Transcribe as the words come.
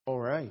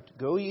right.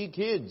 Go ye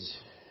kids.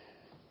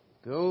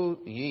 Go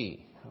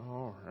ye.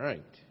 All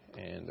right.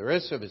 And the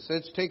rest of us,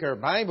 let's take our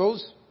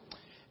Bibles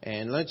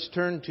and let's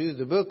turn to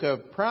the book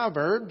of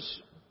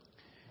Proverbs.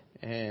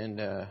 And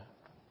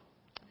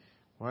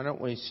why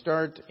don't we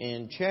start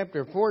in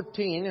chapter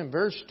 14 and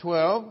verse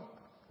 12.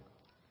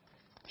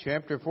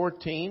 Chapter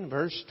 14,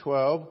 verse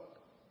 12.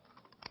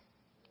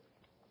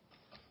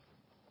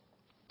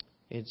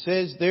 It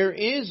says, "There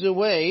is a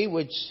way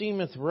which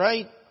seemeth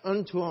right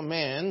unto a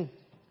man,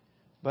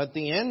 but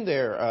the end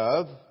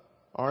thereof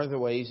are the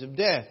ways of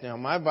death." Now,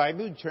 my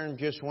Bible, turn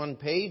just one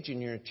page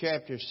in your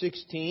chapter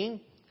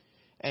 16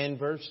 and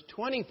verse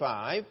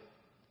 25.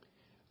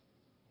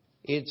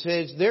 It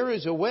says, "There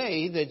is a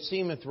way that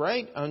seemeth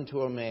right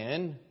unto a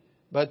man,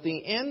 but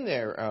the end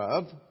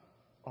thereof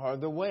are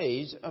the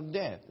ways of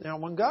death." Now,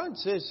 when God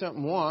says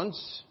something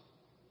once,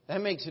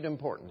 that makes it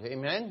important.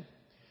 Amen?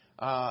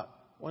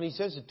 When He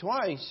says it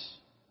twice,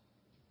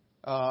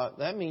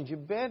 that means you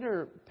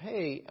better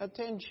pay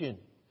attention.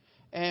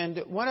 And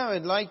what I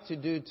would like to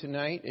do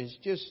tonight is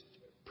just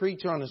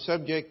preach on a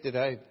subject that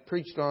I've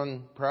preached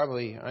on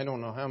probably, I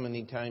don't know how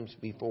many times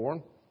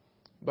before.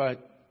 But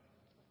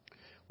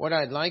what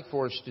I'd like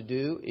for us to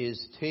do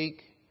is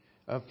take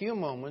a few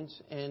moments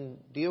and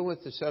deal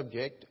with the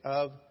subject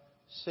of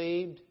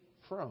saved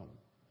from.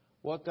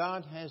 What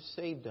God has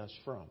saved us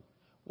from.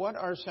 What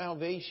our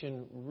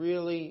salvation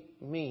really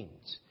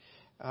means.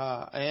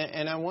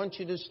 And I want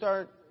you to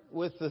start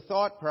with the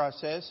thought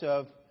process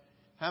of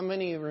how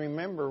many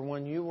remember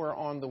when you were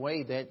on the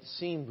way that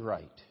seemed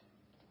right?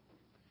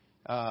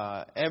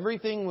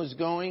 Everything was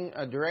going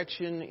a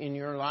direction in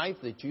your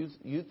life that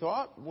you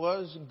thought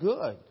was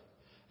good.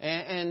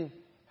 And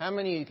how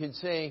many of you could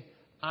say,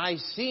 "I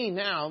see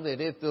now that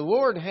if the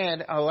Lord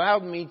had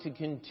allowed me to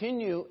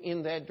continue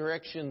in that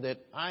direction that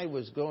I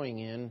was going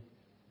in,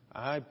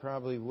 I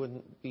probably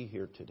wouldn't be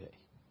here today."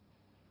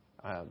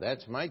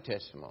 That's my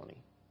testimony.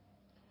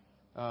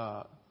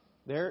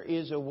 There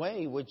is a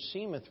way which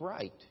seemeth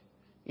right.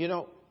 You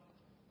know,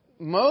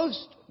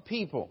 most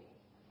people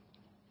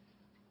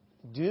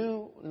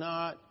do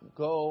not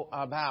go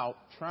about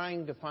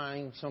trying to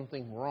find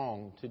something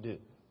wrong to do.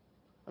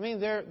 I mean,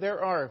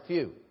 there are a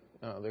few.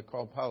 They're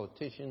called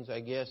politicians, I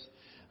guess.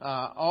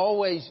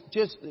 Always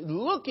just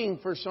looking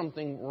for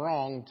something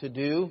wrong to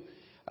do.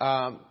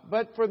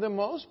 But for the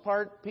most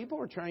part,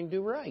 people are trying to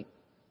do right.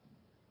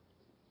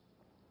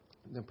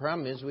 The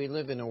problem is we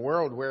live in a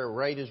world where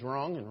right is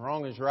wrong and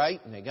wrong is right,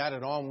 and they got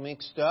it all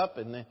mixed up,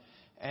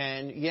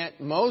 and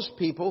yet most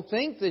people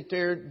think that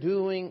they're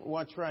doing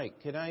what's right.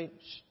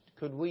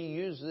 Could we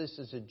use this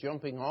as a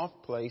jumping off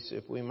place,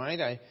 if we might?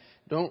 I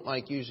don't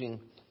like using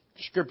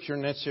Scripture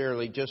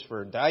necessarily just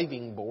for a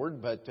diving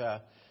board, but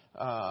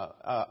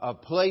a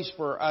place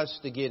for us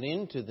to get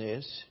into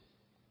this.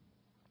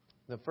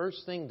 The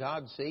first thing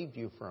God saved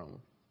you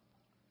from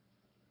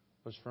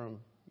was from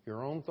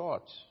your own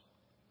thoughts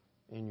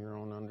and your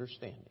own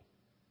understanding.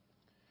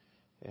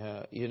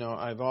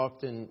 I've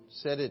often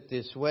said it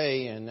this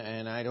way, and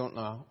I don't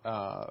know,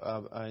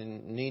 I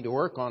need to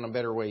work on a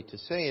better way to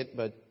say it,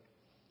 but,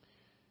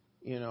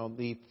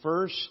 the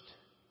first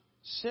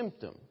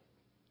symptom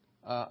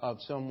of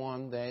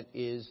someone that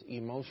is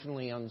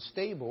emotionally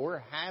unstable or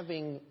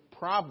having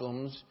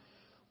problems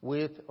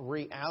with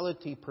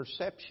reality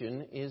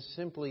perception is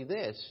simply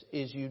this,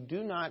 is you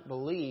do not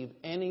believe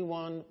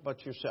anyone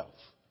but yourself.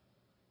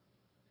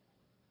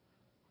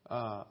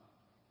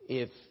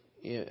 If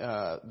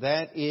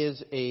that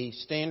is a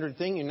standard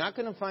thing, you're not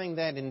going to find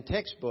that in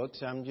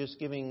textbooks. I'm just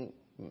giving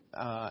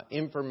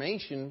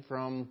information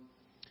from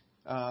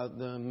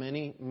the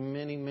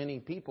many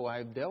people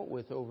I've dealt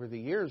with over the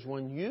years.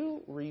 When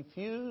you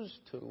refuse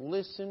to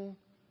listen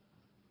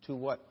to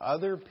what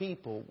other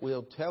people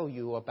will tell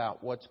you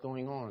about what's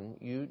going on,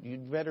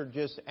 you'd better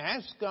just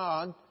ask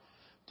God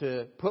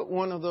to put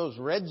one of those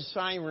red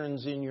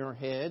sirens in your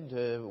head,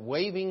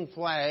 waving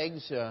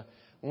flags,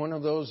 one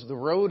of those "the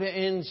road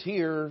ends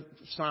here"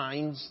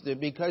 signs,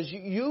 because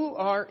you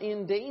are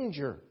in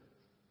danger.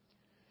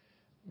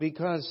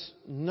 Because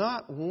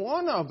not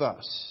one of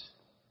us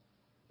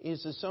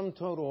is the sum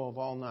total of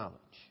all knowledge.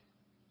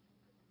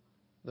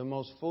 The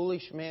most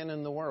foolish man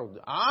in the world.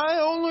 I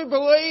only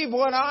believe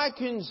what I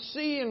can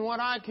see and what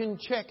I can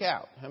check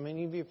out. How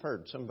many of you have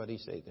heard somebody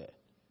say that?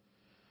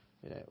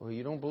 Yeah, well,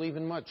 you don't believe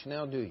in much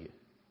now, do you?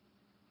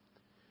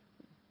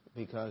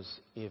 Because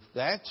if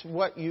that's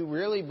what you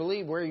really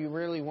believe, where you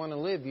really want to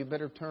live, you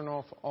better turn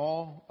off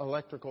all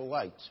electrical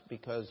lights,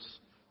 because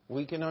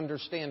we can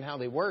understand how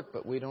they work,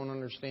 but we don't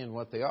understand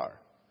what they are.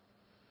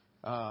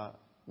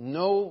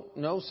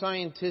 No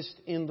scientist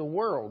in the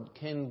world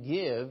can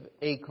give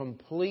a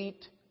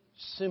complete,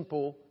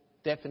 simple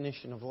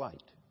definition of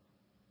light.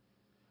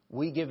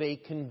 We give a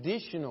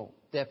conditional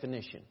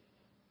definition.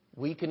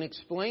 We can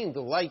explain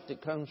the light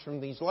that comes from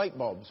these light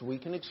bulbs. We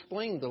can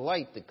explain the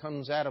light that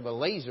comes out of a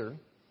laser,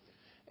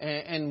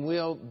 and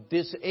we'll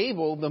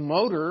disable the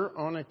motor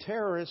on a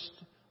terrorist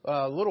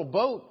little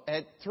boat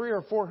at 300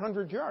 or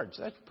 400 yards.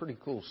 That's pretty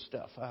cool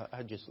stuff.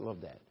 I just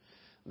love that.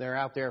 They're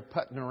out there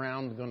putting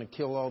around, going to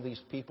kill all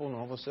these people, and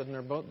all of a sudden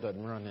their boat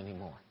doesn't run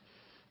anymore.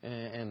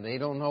 And they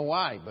don't know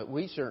why, but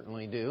we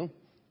certainly do.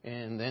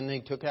 And then they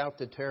took out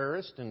the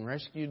terrorists and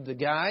rescued the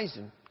guys.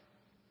 And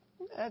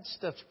that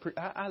stuff's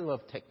I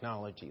love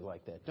technology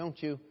like that,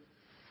 don't you?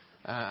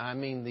 I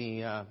mean,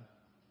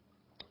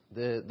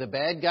 the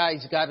bad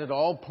guys got it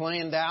all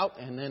planned out,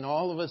 and then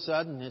all of a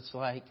sudden it's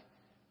like,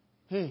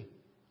 hey,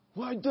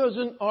 why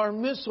doesn't our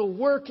missile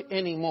work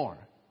anymore?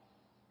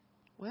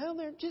 Well,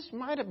 there just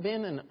might have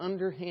been an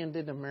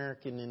underhanded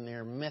American in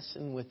there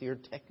messing with your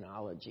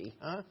technology,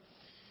 huh?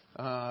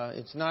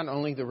 It's not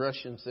only the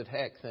Russians that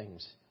hack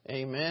things.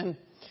 Amen?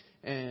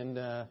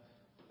 And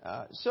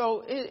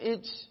so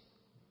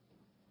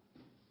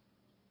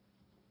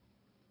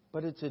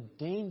but it's a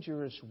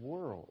dangerous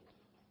world.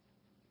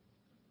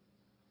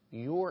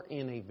 You're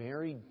in a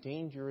very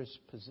dangerous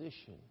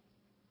position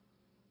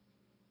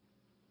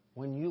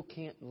when you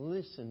can't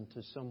listen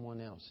to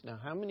someone else. Now,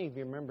 how many of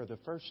you remember the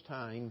first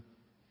time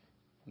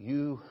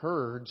you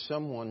heard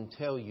someone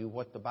tell you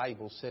what the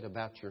Bible said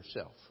about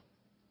yourself?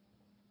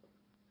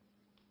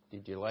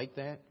 Did you like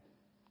that?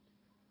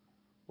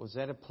 Was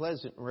that a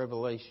pleasant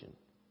revelation?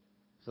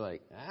 It's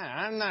like,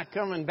 I'm not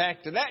coming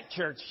back to that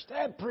church.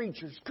 That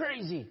preacher's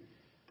crazy.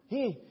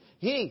 He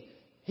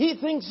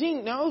thinks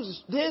he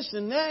knows this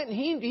and that,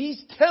 and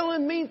he's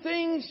telling me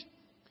things.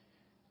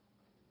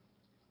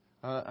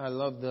 I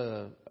love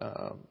the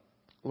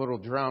little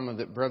drama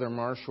that Brother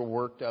Marshall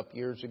worked up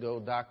years ago,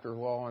 Dr.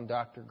 Law and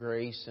Dr.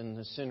 Grace, and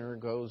the sinner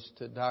goes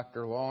to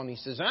Dr. Law and he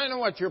says, I know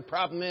what your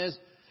problem is.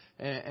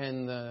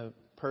 And the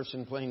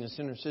person playing the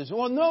sinner says,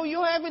 well, no,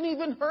 you haven't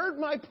even heard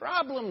my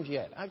problems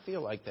yet. I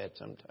feel like that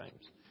sometimes.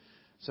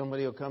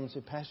 Somebody will come and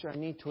say, Pastor, I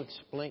need to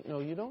explain. No,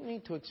 you don't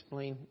need to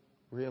explain,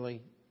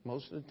 really.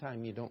 Most of the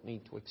time, you don't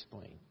need to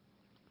explain.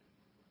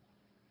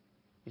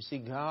 You see,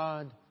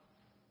 God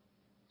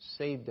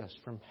saved us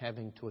from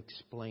having to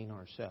explain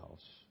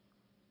ourselves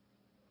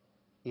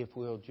if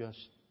we'll just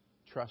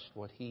trust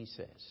what He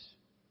says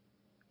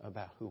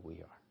about who we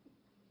are.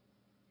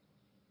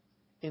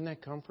 Isn't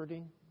that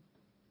comforting?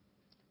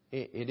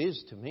 It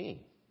is to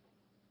me,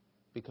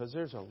 because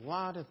there's a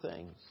lot of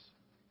things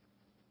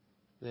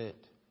that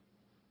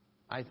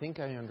I think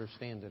I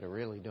understand that I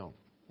really don't.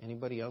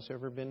 Anybody else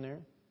ever been there?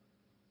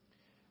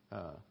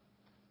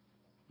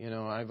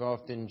 I've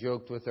often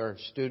joked with our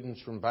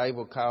students from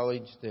Bible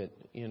college that,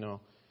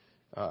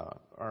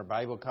 our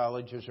Bible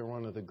colleges are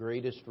one of the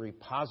greatest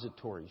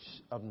repositories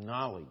of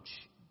knowledge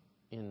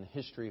in the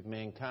history of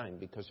mankind,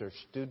 because our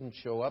students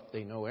show up,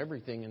 they know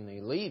everything, and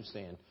they leave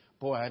saying,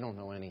 boy, I don't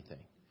know anything.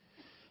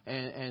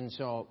 And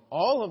so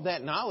all of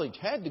that knowledge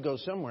had to go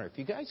somewhere. If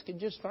you guys could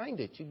just find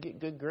it, you'd get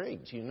good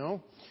grades, The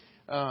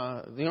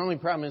only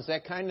problem is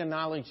that kind of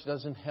knowledge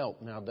doesn't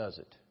help now, does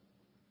it?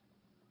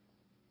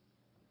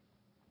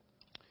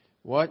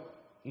 What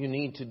you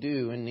need to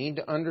do and need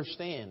to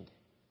understand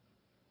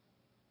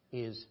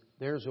is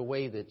there's a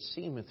way that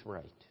seemeth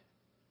right,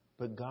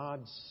 but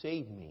God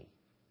saved me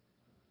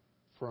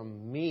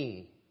from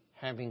me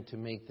having to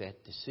make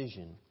that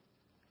decision.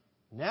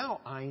 Now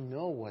I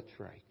know what's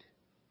right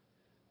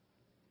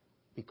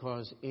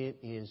because it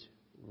is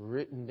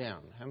written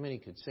down. How many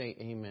could say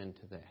amen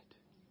to that?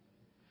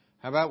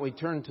 How about we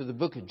turn to the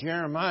book of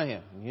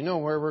Jeremiah? You know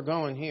where we're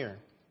going here.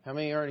 How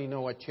many already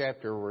know what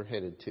chapter we're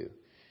headed to?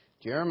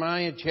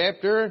 Jeremiah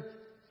chapter,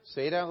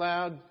 say it out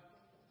loud,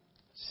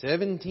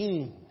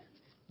 17.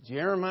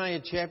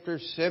 Jeremiah chapter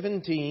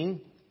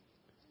 17.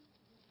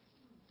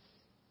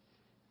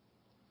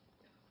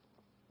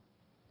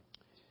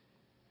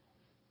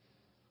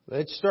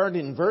 Let's start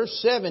in verse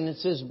 7. It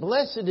says,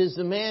 Blessed is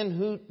the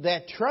man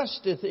that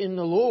trusteth in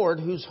the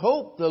Lord, whose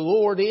hope the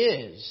Lord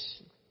is.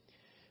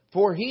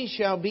 For he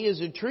shall be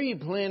as a tree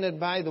planted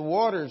by the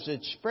waters,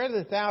 that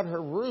spreadeth out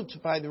her roots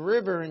by the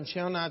river, and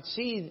shall not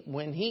see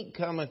when heat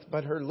cometh,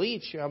 but her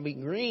leaf shall be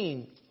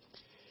green,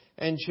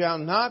 and shall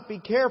not be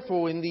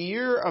careful in the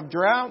year of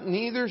drought,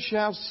 neither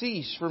shall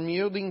cease from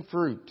yielding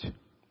fruit.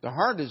 The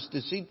heart is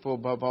deceitful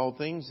above all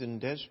things, and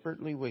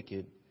desperately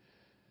wicked.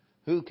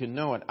 Who can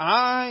know it?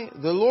 I,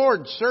 the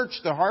Lord, search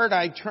the heart.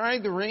 I try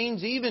the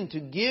reins, even to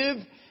give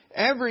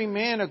every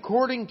man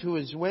according to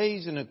his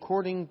ways and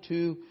according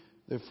to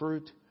the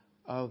fruit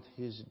of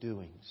his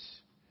doings.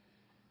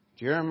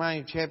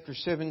 Jeremiah chapter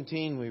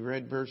 17, we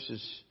read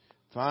verses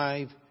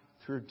 5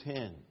 through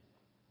 10.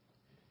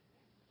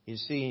 You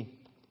see,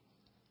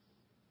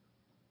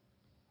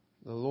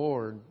 the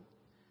Lord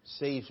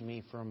saves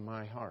me from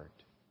my heart.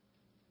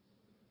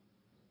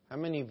 How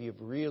many of you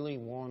have really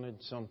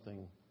wanted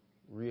something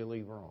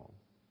really wrong?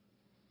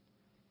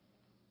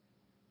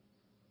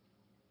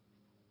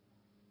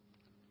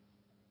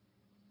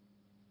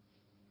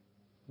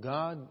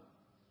 God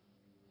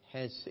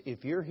has,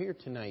 if you're here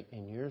tonight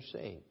and you're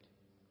saved,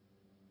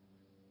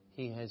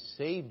 He has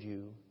saved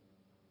you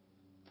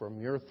from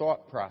your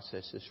thought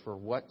processes for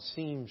what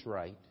seems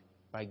right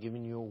by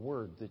giving you a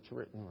word that's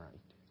written right.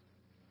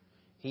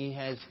 He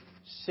has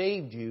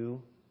saved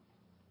you,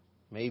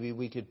 maybe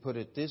we could put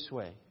it this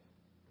way,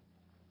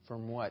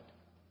 from what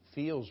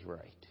feels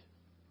right.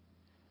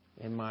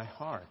 in my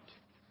heart.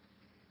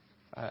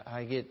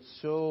 I get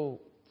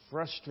so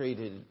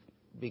frustrated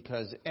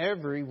because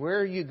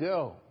everywhere you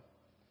go,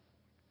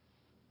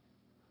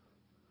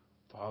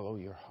 follow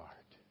your heart.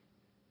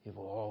 It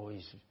will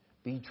always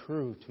be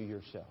true to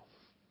yourself.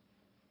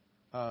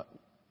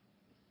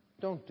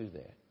 Don't do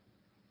that.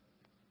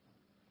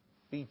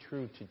 Be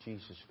true to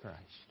Jesus Christ.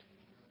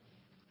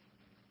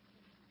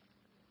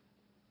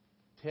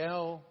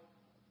 Tell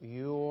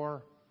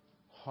your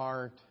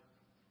heart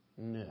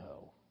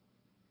no.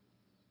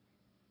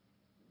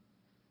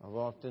 I've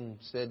often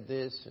said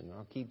this, and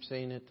I'll keep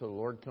saying it till the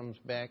Lord comes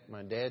back.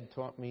 My dad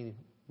taught me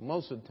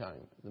most of the time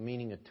the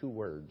meaning of two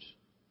words: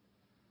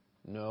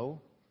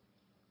 no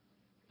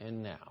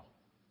and now.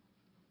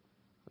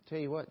 I'll tell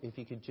you what, if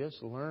you could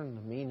just learn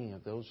the meaning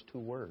of those two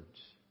words,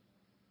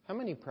 how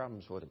many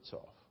problems would it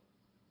solve?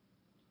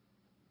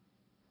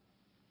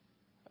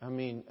 I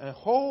mean, a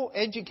whole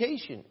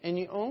education, and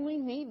you only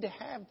need to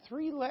have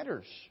 3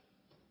 letters: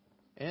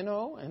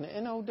 N-O and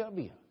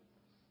N-O-W.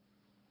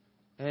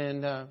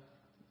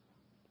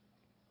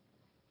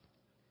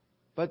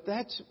 But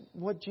that's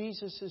what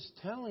Jesus is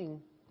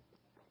telling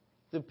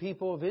the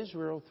people of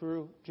Israel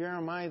through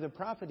Jeremiah the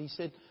prophet. He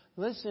said,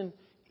 listen,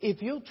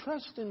 if you'll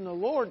trust in the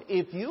Lord,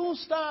 if you'll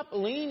stop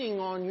leaning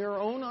on your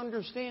own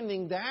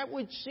understanding, that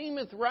which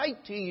seemeth right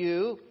to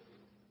you,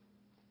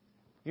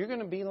 you're going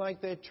to be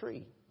like that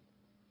tree.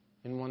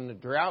 And when the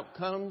drought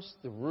comes,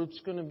 the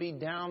root's going to be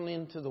down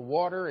into the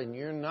water, and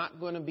you're not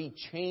going to be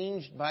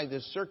changed by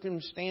the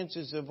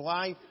circumstances of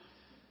life.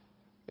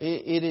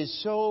 It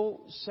is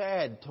so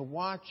sad to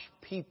watch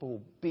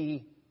people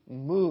be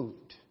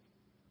moved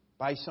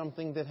by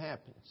something that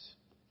happens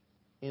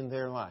in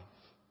their life.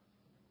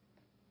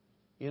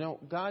 You know,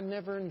 God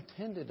never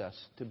intended us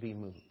to be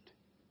moved.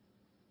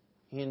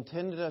 He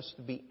intended us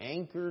to be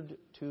anchored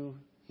to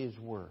His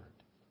Word.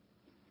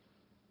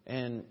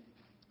 And,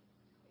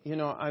 you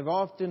know, I've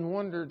often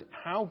wondered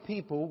how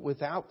people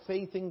without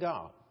faith in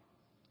God,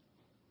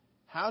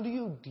 how do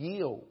you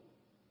deal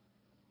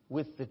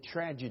with the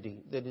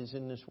tragedy that is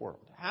in this world?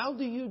 How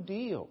do you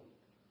deal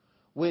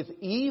with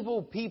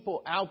evil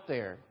people out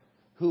there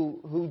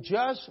who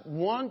just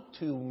want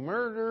to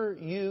murder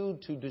you,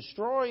 to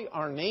destroy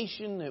our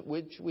nation at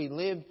which we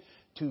live,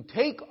 to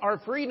take our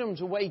freedoms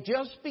away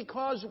just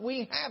because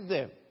we have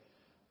them?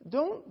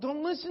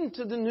 Don't listen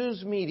to the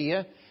news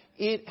media.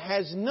 It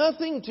has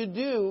nothing to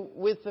do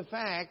with the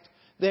fact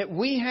that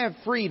we have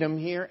freedom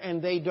here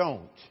and they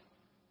don't.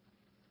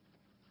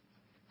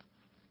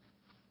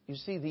 You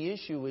see, the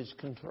issue is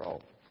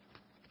control.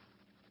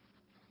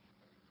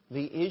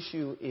 The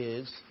issue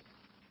is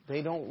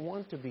they don't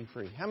want to be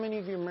free. How many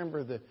of you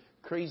remember the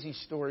crazy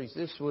stories?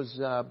 This was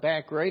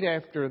back right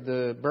after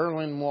the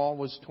Berlin Wall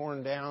was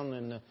torn down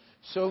and the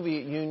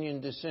Soviet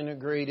Union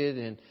disintegrated,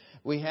 and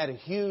we had a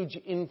huge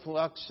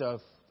influx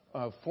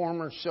of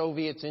former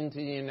Soviets into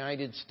the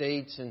United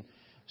States, and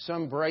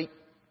some bright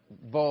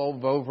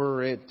bulb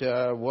over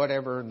at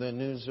whatever the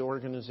news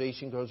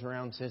organization goes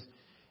around says,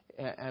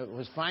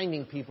 was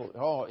finding people,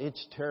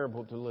 it's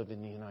terrible to live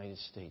in the United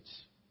States.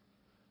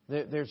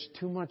 There's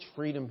too much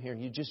freedom here.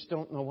 You just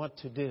don't know what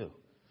to do.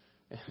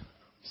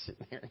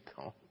 Sitting there and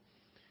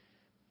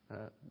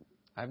going,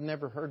 I've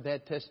never heard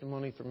that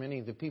testimony from any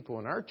of the people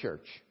in our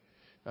church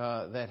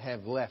that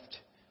have left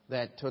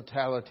that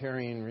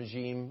totalitarian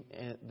regime.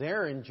 And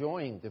they're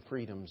enjoying the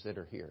freedoms that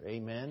are here.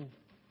 Amen?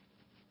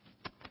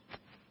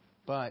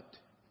 But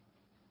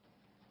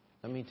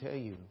let me tell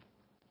you,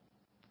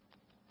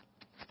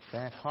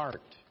 that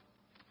heart,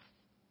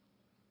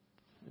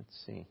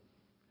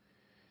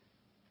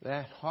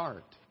 that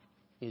heart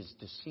is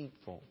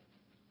deceitful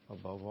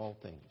above all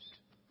things.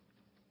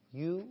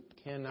 You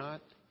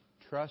cannot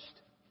trust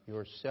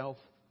yourself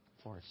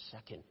for a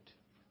second.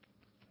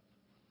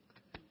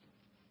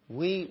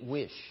 We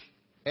wish,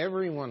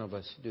 every one of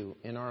us do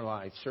in our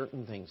lives,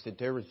 certain things, that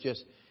there was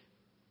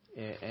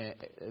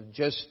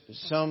just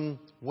some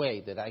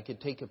way that I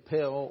could take a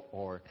pill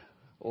or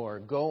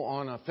go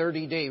on a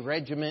 30-day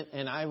regimen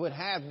and I would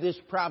have this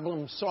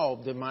problem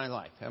solved in my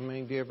life. How many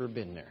of you ever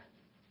been there?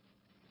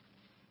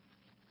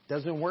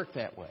 Doesn't work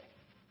that way.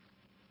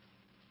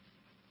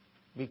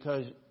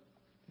 Because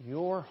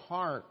your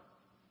heart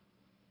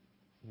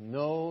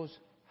knows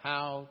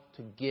how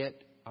to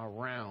get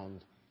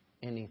around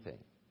anything.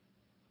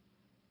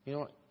 You know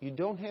what? You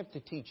don't have to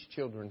teach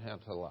children how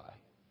to lie.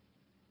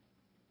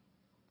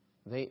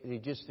 They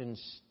just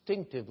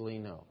instinctively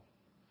know.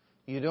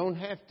 You don't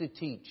have to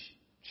teach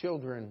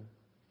children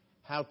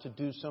how to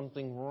do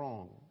something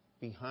wrong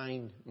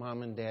behind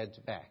mom and dad's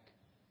back.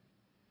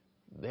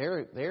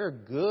 They're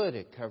good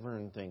at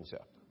covering things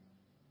up.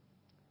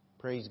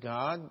 Praise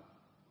God.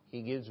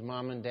 He gives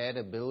mom and dad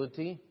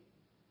ability.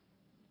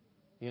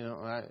 You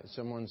know,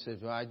 someone says,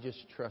 well, I just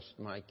trust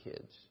my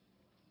kids.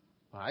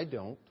 I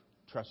don't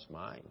trust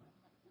mine.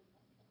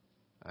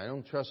 I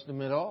don't trust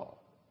them at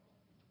all.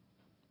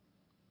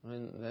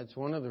 And that's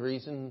one of the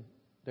reasons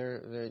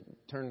they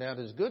turned out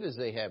as good as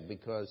they have,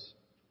 because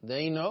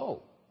they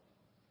know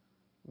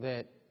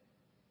that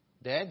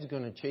Dad's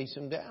going to chase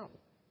them down.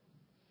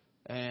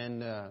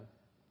 And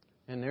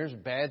there's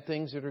bad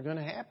things that are going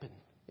to happen.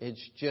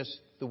 It's just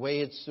the way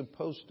it's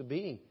supposed to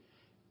be.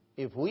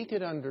 If we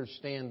could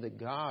understand that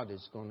God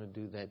is going to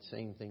do that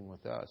same thing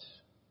with us,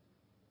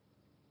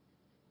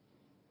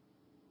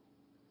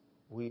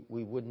 we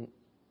wouldn't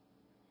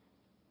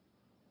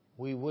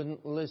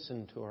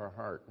listen to our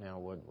heart now,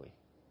 would we?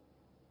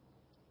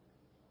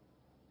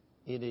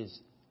 It is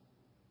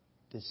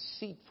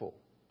deceitful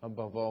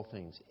above all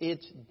things.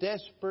 It's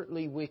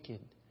desperately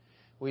wicked.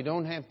 We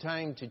don't have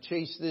time to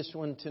chase this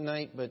one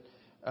tonight, but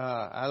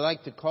I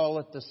like to call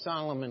it the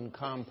Solomon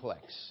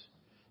complex.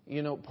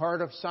 You know,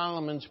 part of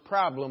Solomon's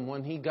problem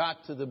when he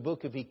got to the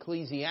book of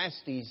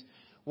Ecclesiastes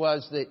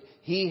was that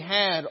he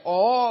had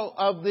all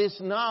of this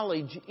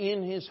knowledge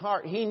in his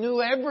heart. He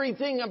knew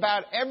everything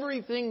about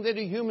everything that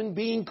a human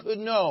being could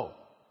know.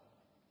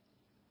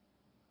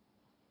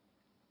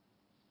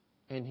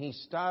 And he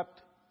stopped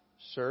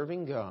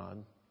serving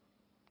God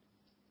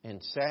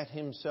and sat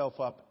himself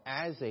up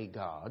as a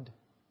God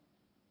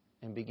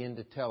and began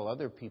to tell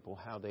other people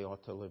how they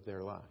ought to live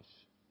their lives.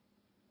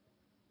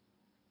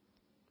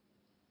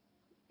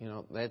 You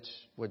know, that's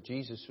what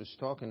Jesus was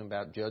talking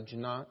about, judge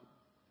not.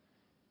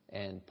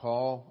 And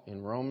Paul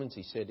in Romans,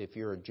 he said, if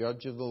you're a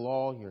judge of the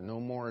law, you're no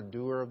more a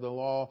doer of the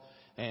law.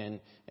 And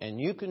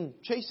you can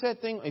chase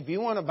that thing. If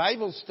you want a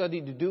Bible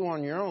study to do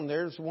on your own,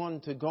 there's one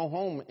to go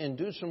home and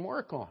do some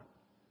work on.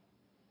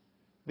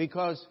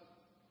 Because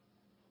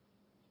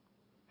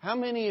how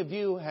many of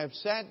you have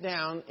sat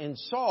down and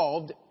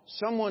solved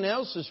someone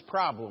else's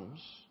problems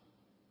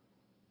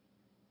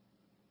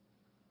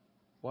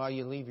while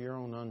you leave your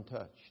own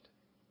untouched?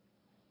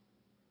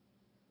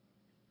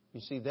 You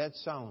see,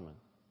 that's Solomon.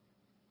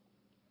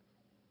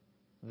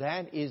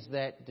 That is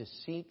that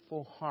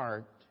deceitful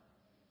heart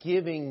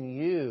giving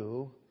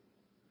you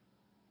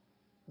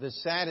the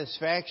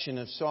satisfaction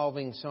of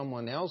solving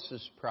someone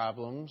else's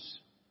problems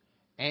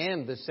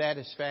and the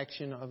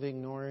satisfaction of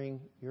ignoring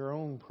your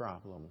own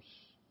problems.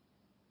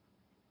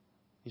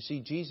 You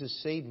see,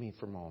 Jesus saved me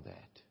from all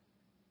that.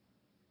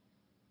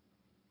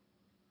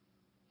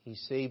 He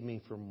saved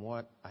me from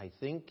what I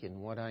think and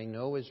what I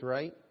know is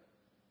right,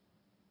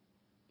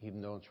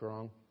 even though it's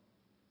wrong.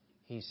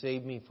 He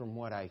saved me from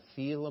what I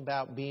feel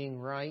about being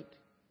right,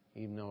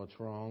 even though it's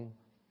wrong.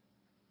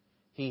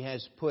 He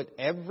has put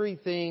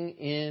everything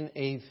in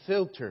a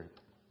filter.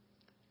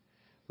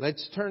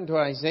 Let's turn to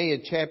Isaiah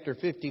chapter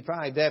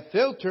 55. That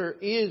filter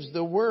is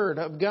the Word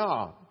of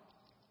God.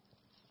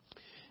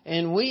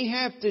 And we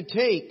have to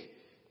take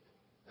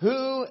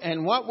who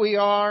and what we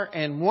are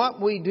and what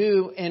we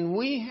do, and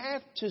we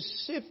have to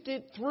sift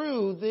it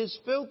through this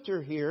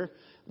filter here.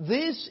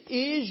 This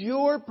is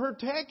your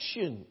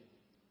protection.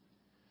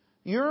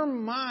 Your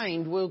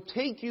mind will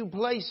take you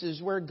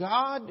places where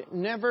God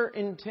never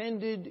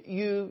intended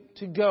you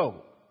to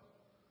go.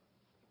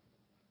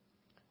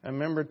 I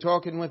remember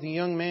talking with a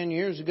young man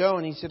years ago,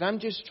 and he said, I'm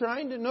just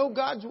trying to know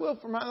God's will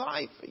for my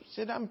life. He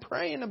said, I'm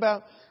praying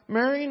about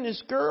marrying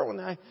this girl,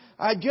 and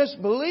I just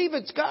believe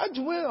it's God's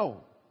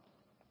will.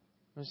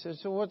 I said,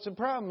 so what's the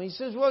problem? He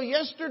says, well,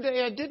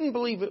 yesterday I didn't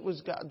believe it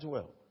was God's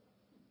will.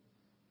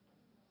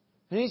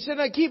 And he said,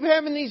 I keep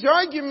having these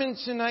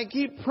arguments and I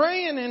keep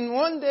praying, and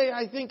one day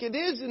I think it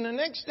is and the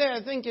next day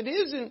I think it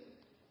isn't.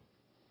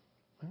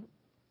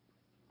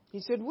 He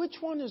said, which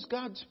one is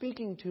God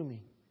speaking to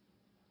me?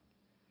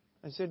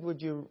 I said,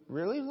 would you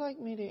really like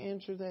me to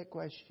answer that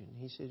question?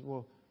 He said,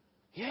 well,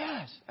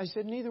 yes. I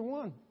said, neither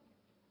one.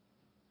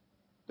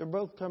 They're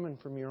both coming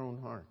from your own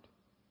heart.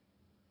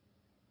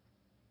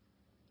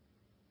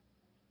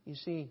 You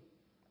see,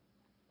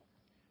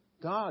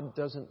 God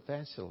doesn't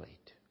vacillate.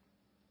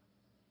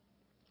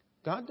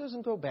 God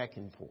doesn't go back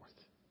and forth.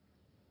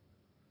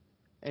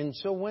 And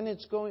so when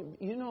it's going,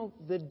 you know,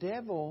 the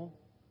devil,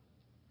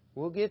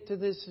 we'll get to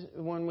this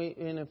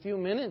in a few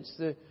minutes,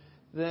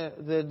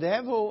 the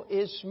devil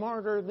is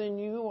smarter than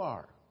you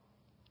are.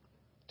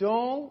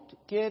 Don't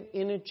get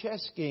in a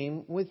chess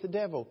game with the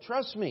devil.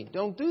 Trust me,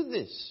 don't do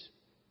this.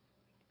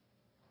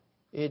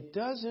 It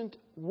doesn't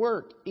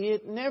work.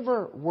 It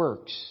never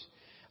works.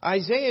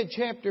 Isaiah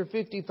chapter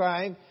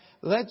 55,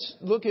 let's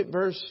look at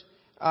verse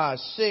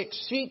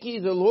 6. Seek ye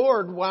the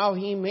Lord while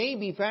He may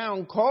be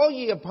found. Call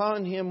ye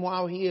upon Him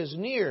while He is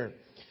near.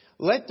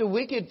 Let the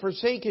wicked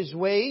forsake his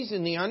ways,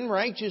 and the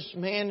unrighteous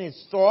man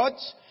his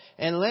thoughts.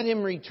 And let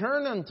him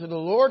return unto the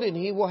Lord, and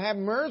He will have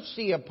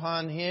mercy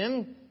upon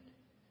him.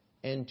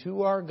 And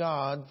to our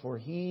God, for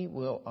He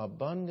will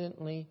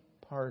abundantly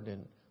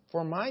pardon.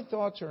 For my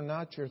thoughts are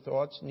not your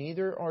thoughts,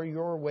 neither are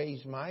your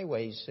ways my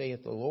ways,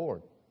 saith the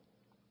Lord.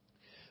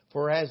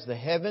 For as the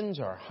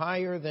heavens are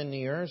higher than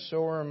the earth,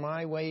 so are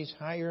my ways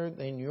higher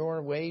than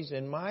your ways,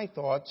 and my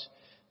thoughts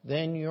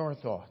than your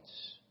thoughts.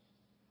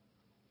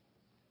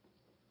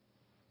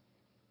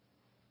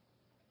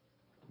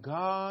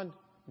 God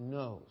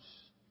knows.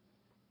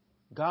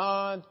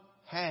 God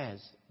has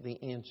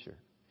the answer.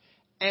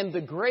 And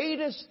the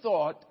greatest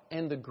thought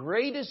and the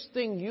greatest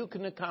thing you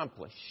can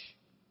accomplish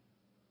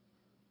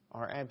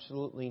are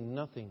absolutely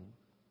nothing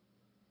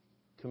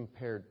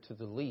compared to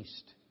the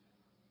least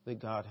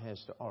that God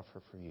has to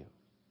offer for you.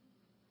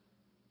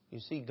 You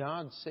see,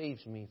 God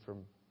saves me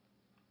from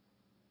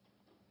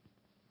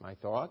my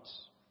thoughts.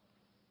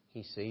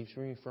 He saves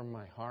me from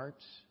my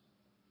heart's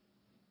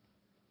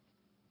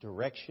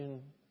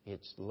direction,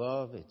 its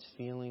love, its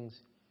feelings.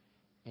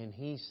 And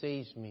He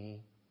saves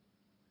me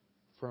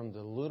from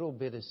the little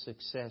bit of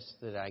success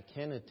that I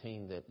can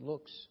attain that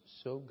looks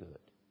so good.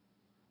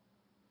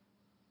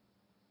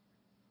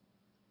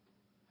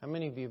 How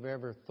many of you have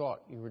ever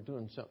thought you were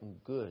doing something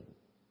good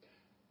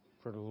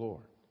for the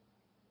Lord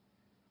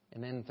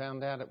and then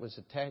found out it was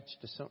attached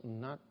to something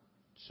not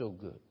so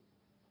good?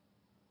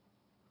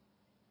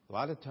 A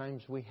lot of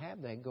times we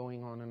have that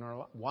going on in our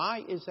life.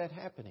 Why is that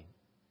happening?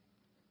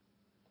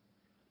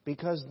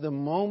 Because the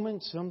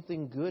moment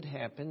something good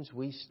happens,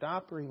 we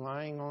stop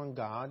relying on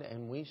God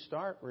and we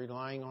start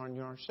relying on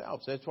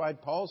ourselves. That's why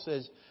Paul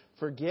says,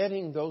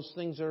 forgetting those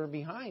things that are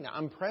behind.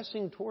 I'm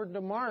pressing toward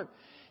the mark.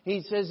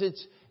 He says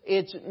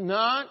it's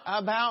not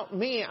about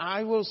me.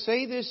 I will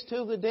say this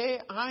till the day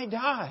I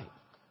die.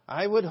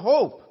 I would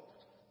hope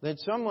that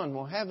someone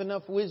will have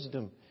enough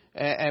wisdom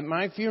at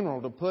my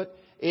funeral to put,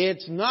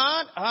 it's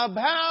not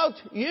about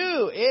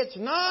you. It's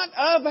not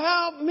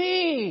about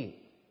me.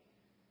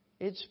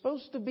 It's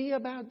supposed to be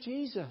about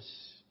Jesus.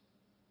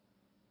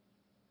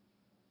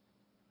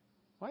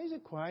 Why is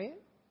it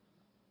quiet?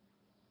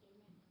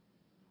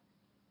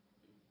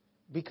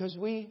 Because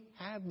we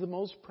have the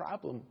most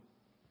problem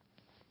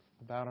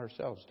about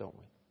ourselves, don't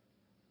we?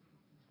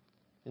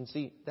 And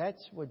see,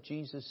 that's what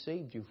Jesus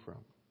saved you from.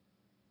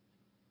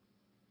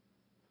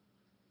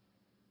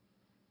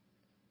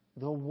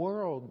 The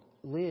world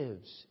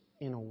lives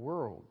in a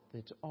world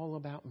that's all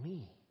about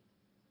me.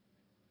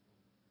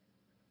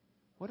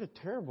 What a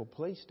terrible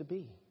place to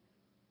be.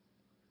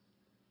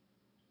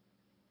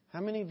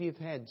 How many of you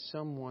have had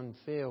someone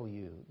fail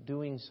you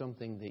doing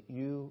something that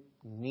you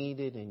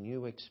needed and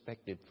you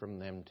expected from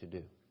them to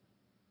do?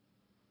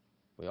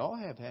 We all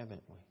have,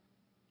 haven't we?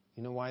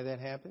 You know why that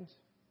happens?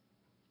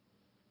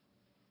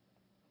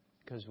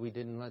 Because we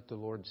didn't let the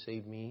Lord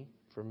save me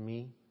from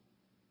me.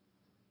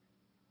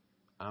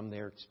 I'm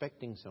there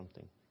expecting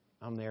something.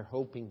 I'm there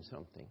hoping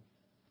something.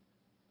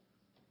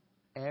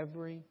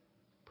 Every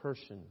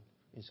person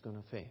is going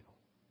to fail.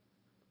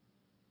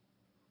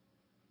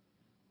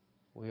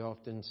 We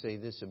often say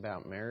this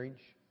about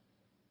marriage.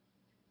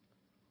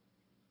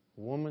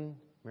 A woman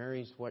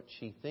marries what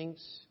she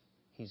thinks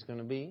he's going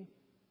to be,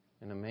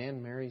 and a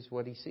man marries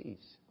what he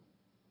sees.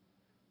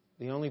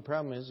 The only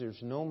problem is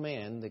there's no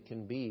man that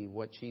can be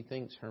what she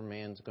thinks her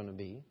man's going to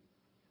be.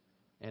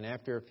 And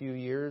after a few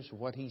years,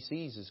 what he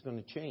sees is going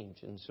to change.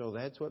 And so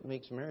that's what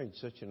makes marriage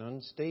such an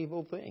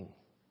unstable thing.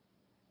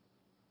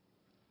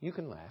 You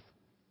can laugh.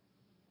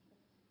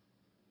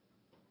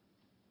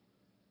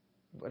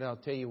 But I'll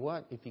tell you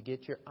what, if you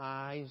get your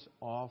eyes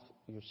off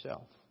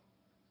yourself,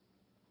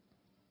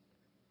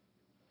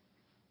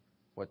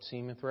 what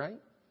seemeth right?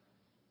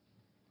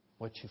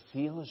 What you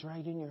feel is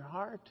right in your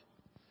heart?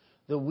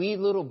 The wee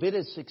little bit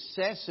of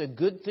success, the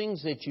good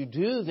things that you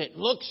do that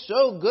look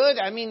so good.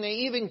 I mean,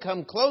 they even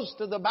come close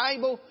to the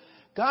Bible.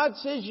 God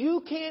says,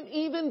 you can't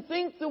even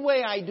think the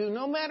way I do,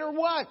 no matter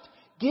what.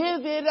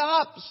 Give it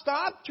up.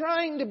 Stop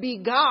trying to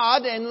be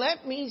God and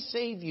let me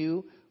save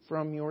you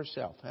from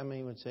yourself. How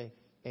many would say,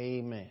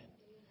 amen?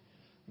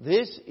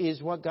 This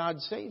is what God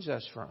saves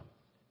us from.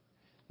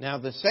 Now,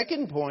 the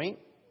second point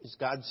is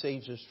God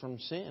saves us from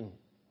sin.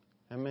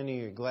 How many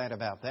of you are glad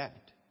about that?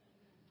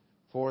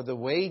 For the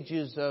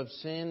wages of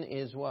sin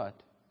is what?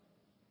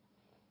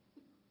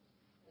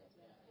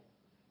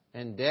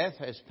 And death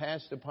has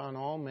passed upon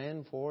all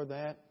men, for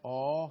that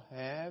all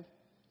have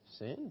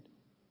sinned.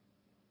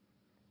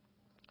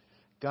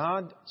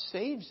 God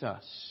saves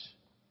us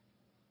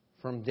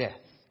from death.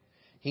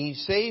 He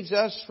saves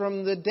us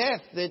from the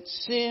death that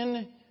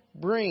sin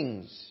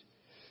brings.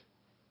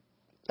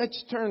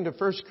 Let's turn to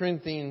 1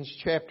 Corinthians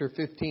chapter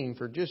 15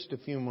 for just a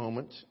few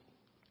moments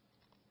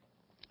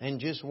and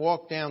just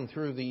walk down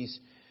through these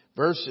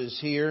verses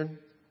here.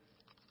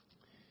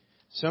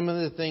 Some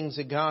of the things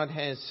that God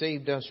has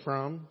saved us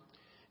from.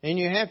 And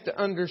you have to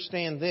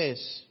understand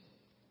this.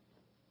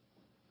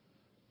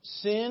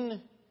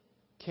 Sin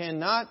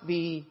cannot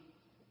be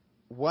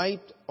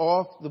wiped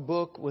off the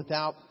book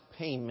without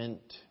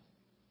payment.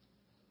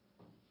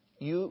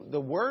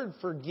 The word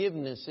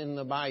forgiveness in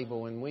the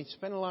Bible, and we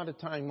spent a lot of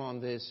time on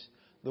this,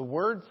 the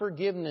word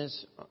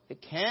forgiveness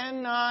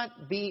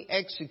cannot be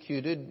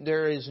executed.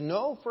 There is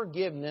no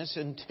forgiveness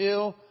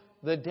until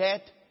the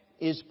debt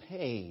is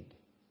paid.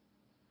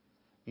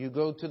 You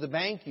go to the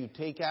bank, you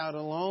take out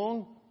a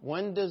loan.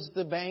 When does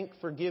the bank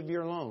forgive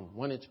your loan?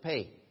 When it's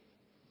paid.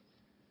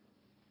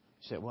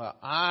 You say, well,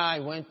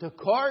 I went to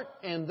court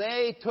and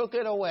they took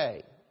it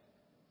away.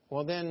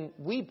 Well, then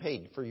we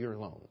paid for your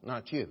loan,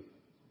 not you.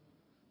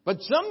 But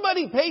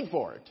somebody paid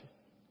for it.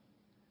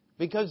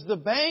 Because the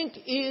bank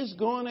is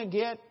going to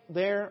get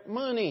their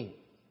money.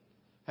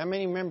 How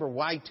many remember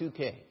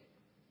Y2K?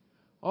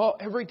 Oh,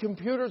 every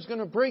computer is going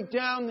to break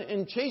down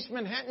and Chase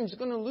Manhattan's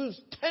going to lose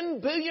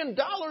 $10 billion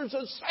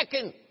a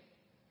second.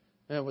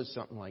 It was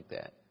something like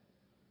that.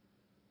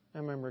 I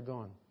remember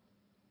going,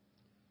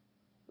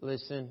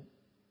 listen,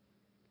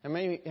 how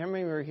many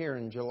were here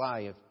in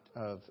July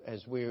of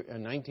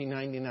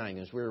 1999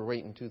 as we were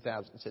waiting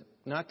 2000? Said,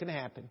 not going to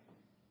happen.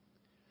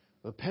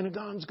 The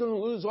Pentagon's going to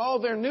lose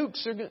all their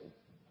nukes.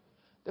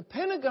 The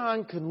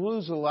Pentagon can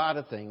lose a lot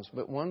of things,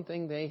 but one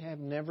thing they have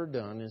never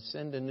done is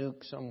send a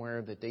nuke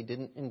somewhere that they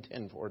didn't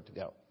intend for it to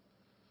go.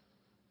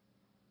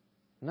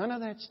 None of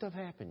that stuff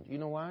happened. You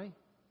know why?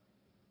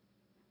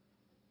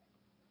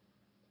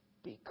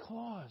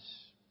 Because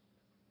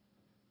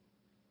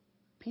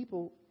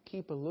people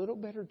keep a little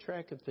better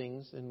track of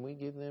things than we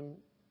give them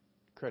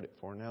credit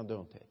for now,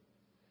 don't they?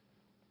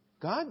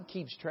 God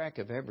keeps track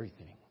of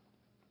everything.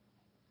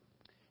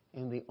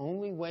 And the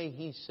only way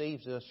He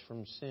saves us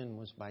from sin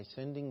was by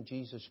sending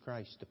Jesus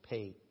Christ to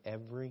pay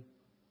every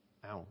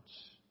ounce,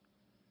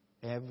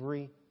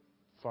 every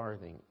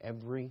farthing,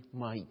 every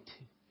mite,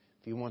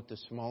 if you want the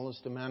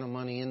smallest amount of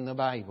money in the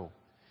Bible.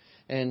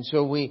 And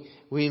so we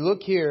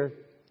look here,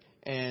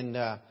 and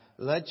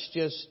let's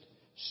just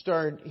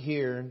start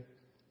here.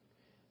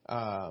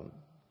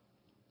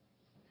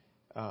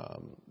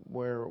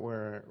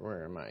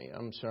 Where am I?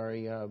 I'm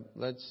sorry.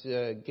 Let's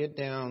get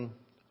down.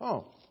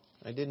 Oh,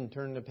 I didn't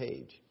turn the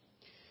page.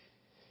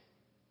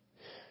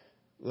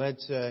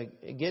 Let's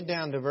get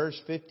down to verse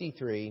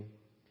 53.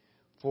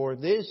 For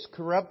this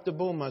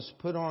corruptible must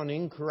put on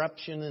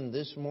incorruption, and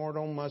this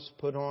mortal must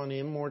put on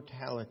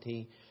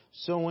immortality.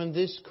 So when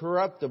this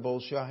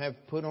corruptible shall have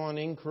put on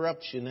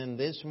incorruption, and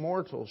this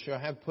mortal shall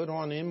have put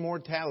on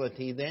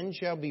immortality, then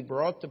shall be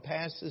brought to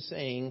pass the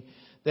saying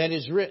that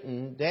is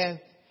written,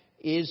 death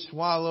is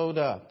swallowed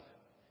up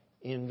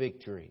in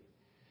victory.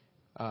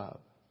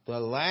 The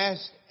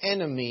last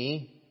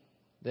enemy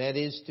that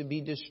is to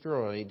be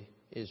destroyed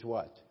is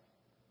what?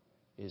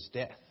 Is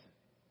death.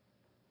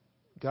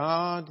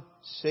 God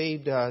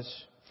saved us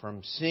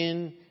from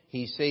sin.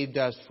 He saved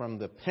us from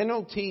the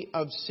penalty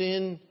of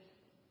sin.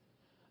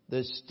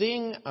 The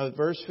sting of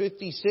verse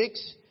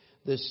 56,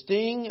 the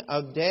sting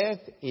of death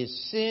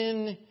is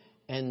sin,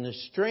 and the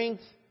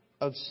strength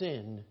of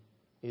sin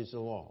is the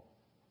law.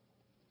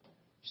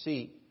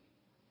 See,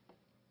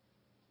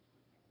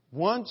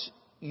 once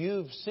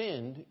you've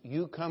sinned,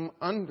 you come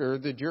under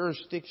the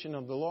jurisdiction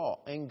of the law.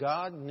 And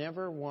God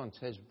never once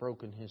has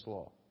broken His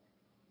law.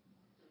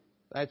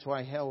 That's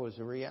why hell is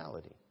a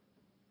reality.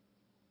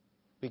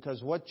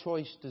 Because what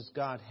choice does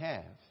God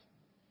have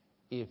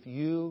if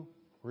you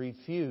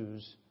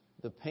refuse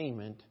the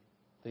payment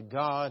that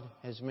God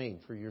has made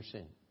for your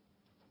sin?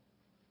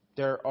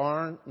 There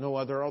are no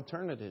other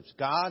alternatives.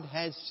 God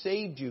has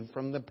saved you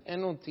from the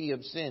penalty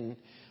of sin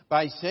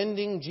by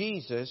sending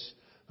Jesus,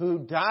 who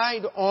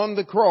died on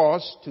the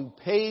cross to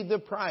pay the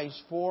price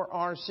for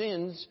our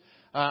sins.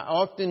 I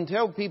often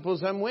tell people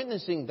as I'm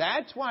witnessing,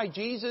 that's why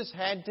Jesus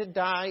had to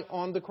die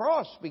on the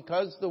cross,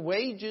 because the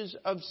wages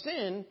of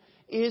sin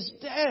is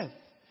death.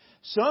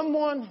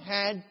 Someone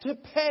had to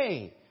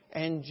pay,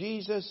 and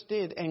Jesus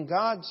did, and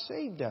God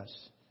saved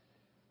us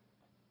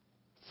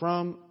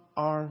from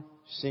our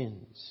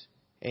sins.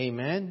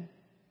 Amen?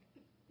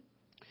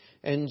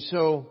 And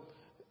so,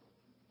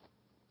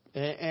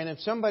 and if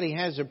somebody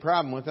has a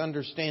problem with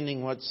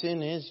understanding what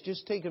sin is,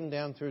 just take them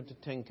down through the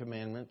Ten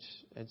Commandments.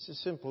 It's the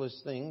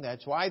simplest thing.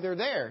 That's why they're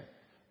there.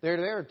 They're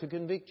there to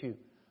convict you.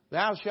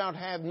 Thou shalt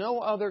have no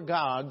other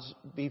gods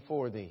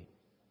before thee.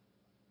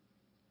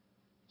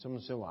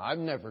 Someone said, well, I've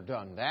never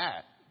done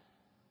that.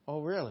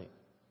 Oh, really?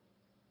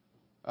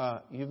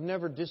 You've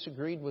never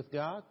disagreed with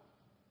God?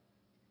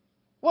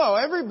 Well,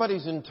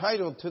 everybody's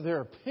entitled to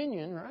their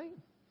opinion, right?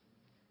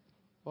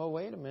 Well,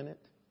 wait a minute.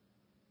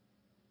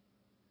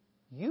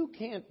 You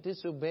can't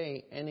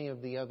disobey any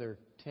of the other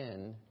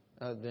 9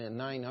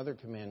 other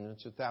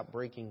commandments without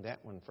breaking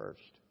that one first.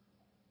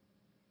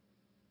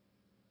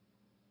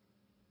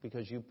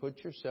 Because you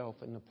put yourself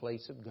in the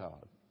place of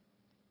God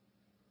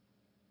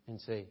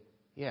and say,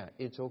 yeah,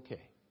 it's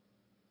okay.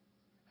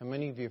 How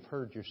many of you have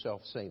heard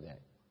yourself say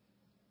that?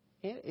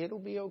 It'll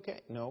be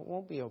okay. No, it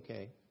won't be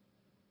okay.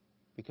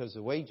 Because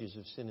the wages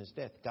of sin is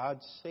death. God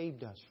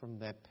saved us from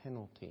that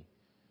penalty.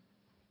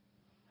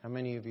 How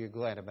many of you are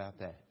glad about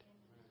that?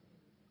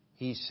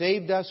 He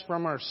saved us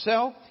from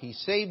ourselves. He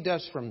saved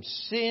us from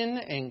sin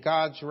and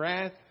God's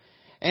wrath.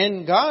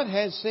 And God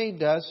has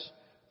saved us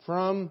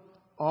from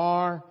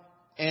our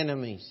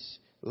enemies.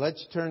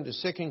 Let's turn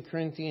to 2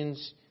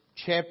 Corinthians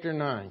chapter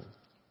 9.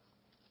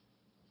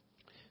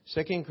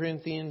 2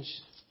 Corinthians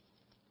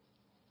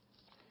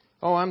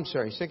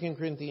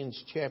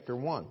chapter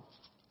 1.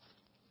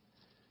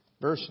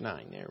 Verse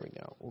 9. There we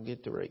go. We'll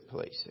get the right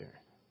place there.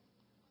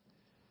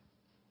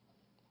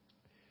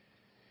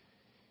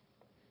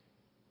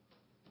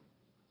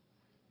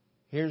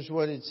 Here's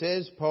what it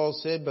says. Paul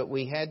said, but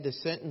we had the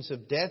sentence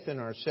of death in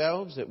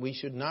ourselves, that we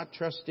should not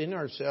trust in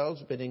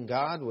ourselves, but in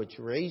God, which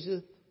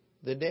raiseth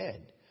the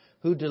dead,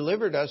 who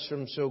delivered us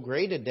from so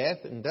great a death,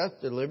 and doth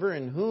deliver,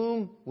 in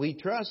whom we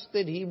trust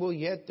that He will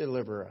yet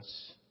deliver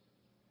us.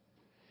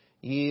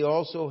 Ye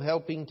also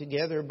helping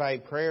together by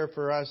prayer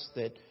for us,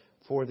 that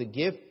for the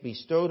gift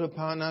bestowed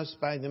upon us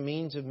by the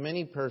means of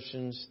many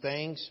persons,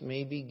 thanks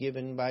may be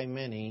given by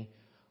many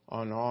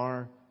on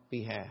our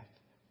behalf.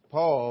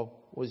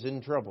 Paul was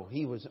in trouble.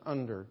 He was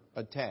under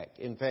attack.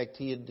 In fact,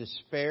 he had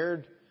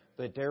despaired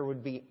that there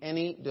would be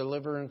any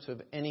deliverance of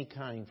any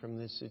kind from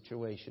this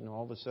situation.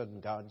 All of a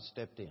sudden, God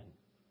stepped in.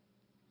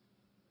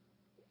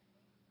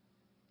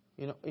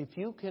 You know, if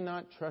you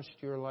cannot trust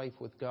your life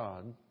with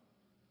God,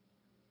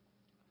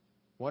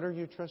 what are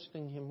you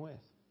trusting Him with?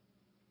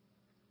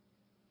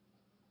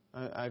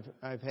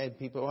 I've had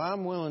people, well,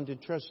 I'm willing to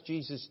trust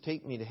Jesus to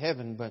take me to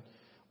heaven, but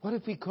what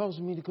if He calls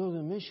me to go to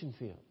the mission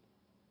field?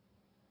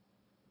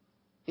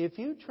 If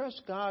you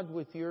trust God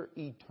with your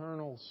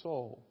eternal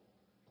soul,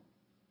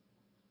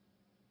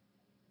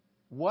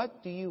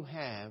 what do you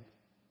have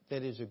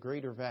that is a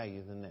greater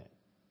value than that?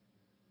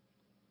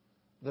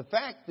 The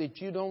fact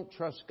that you don't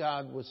trust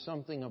God with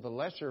something of a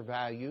lesser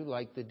value,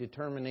 like the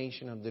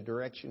determination of the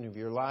direction of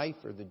your life,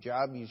 or the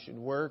job you should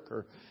work,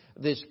 or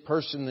this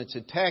person that's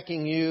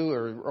attacking you,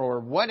 or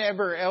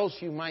whatever else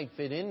you might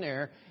fit in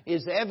there,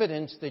 is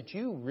evidence that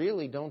you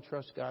really don't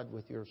trust God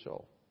with your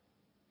soul.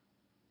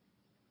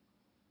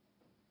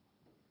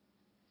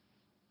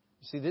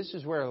 See, this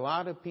is where a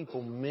lot of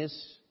people miss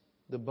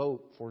the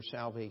boat for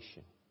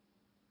salvation.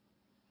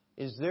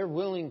 Is they're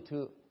willing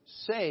to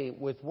say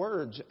with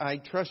words, I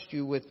trust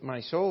you with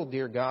my soul,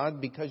 dear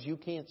God, because you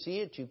can't see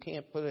it, you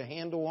can't put a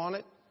handle on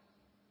it.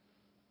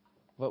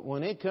 But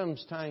when it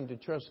comes time to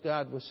trust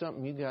God with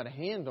something you got a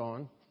hand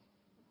on,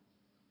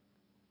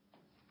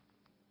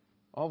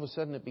 all of a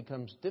sudden it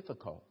becomes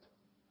difficult.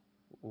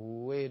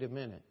 Wait a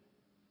minute.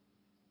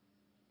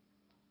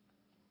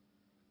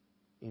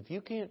 If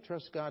you can't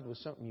trust God with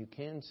something you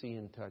can see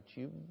and touch,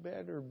 you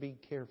better be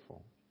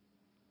careful,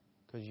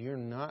 because you're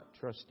not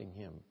trusting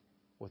Him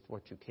with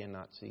what you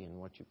cannot see and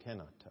what you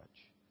cannot touch.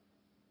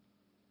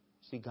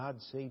 See,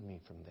 God saved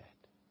me from that.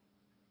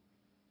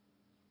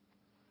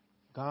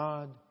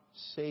 God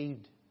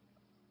saved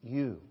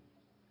you.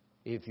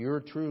 If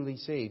you're truly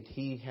saved,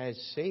 He has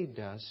saved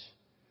us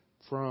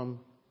from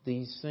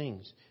these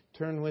things.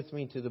 Turn with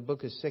me to the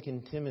book of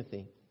 2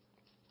 Timothy.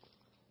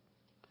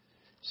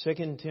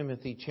 2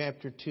 Timothy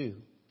chapter 2.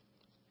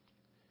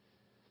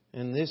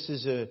 And this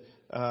is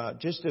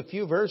just a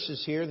few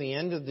verses here, the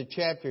end of the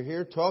chapter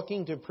here,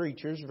 talking to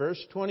preachers,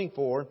 verse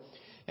 24.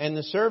 And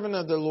the servant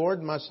of the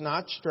Lord must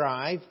not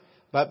strive,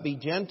 but be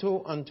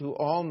gentle unto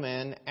all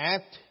men,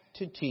 apt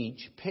to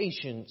teach,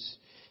 patience,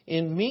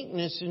 in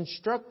meekness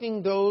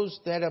instructing those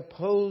that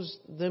oppose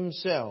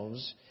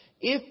themselves,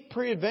 if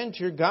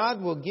peradventure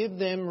God will give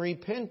them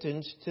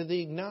repentance to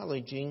the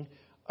acknowledging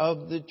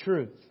of the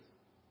truth,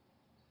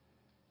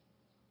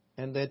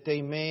 and that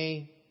they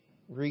may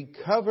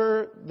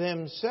recover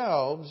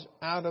themselves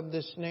out of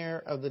the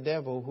snare of the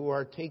devil, who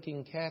are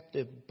taken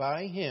captive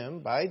by him,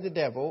 by the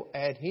devil,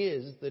 at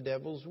the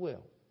devil's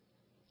will.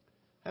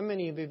 How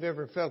many of you have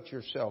ever felt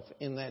yourself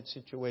in that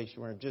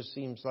situation where it just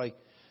seems like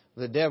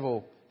the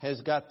devil has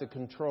got the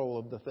control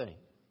of the thing?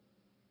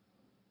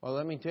 Well,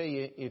 let me tell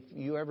you, if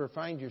you ever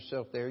find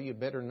yourself there, you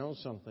better know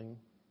something.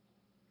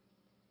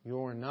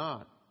 You're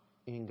not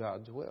in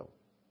God's will.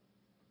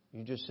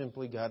 You just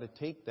simply got to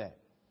take that,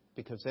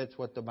 because that's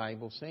what the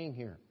Bible's saying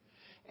here.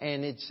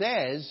 And it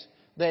says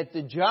that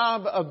the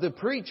job of the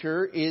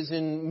preacher is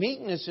in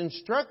meekness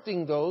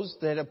instructing those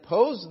that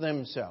oppose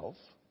themselves.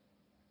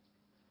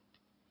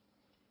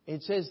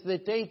 It says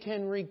that they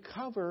can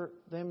recover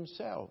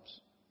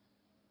themselves.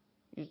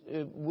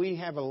 We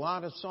have a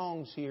lot of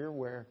songs here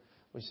where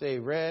we say,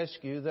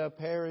 rescue the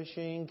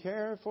perishing,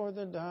 care for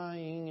the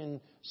dying,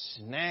 and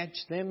snatch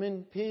them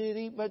in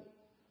pity. But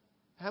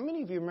how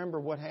many of you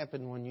remember what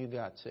happened when you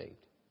got saved?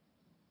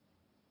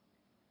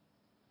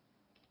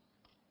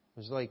 It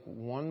was like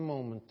one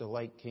moment the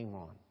light came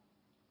on.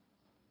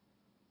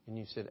 And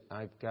you said,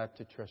 I've got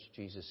to trust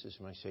Jesus as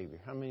my Savior.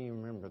 How many of you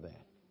remember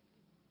that?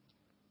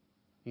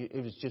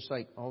 It was just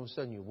like all of a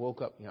sudden you woke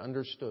up, you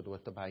understood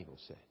what the Bible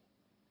said.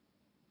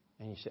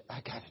 And you said, I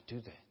got to do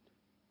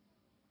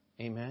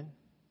that. Amen?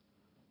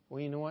 Well,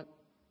 you know what?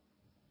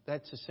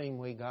 That's the same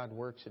way God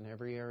works in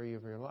every area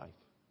of your life.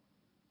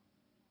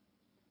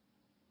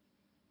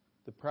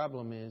 The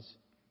problem is,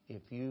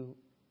 if you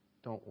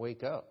don't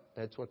wake up,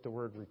 that's what the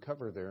word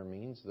recover there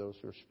means, those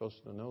who are supposed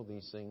to know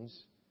these things,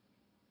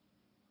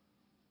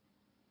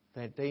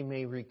 that they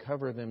may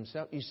recover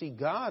themselves. You see,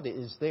 God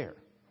is there.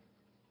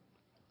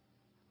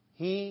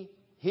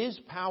 His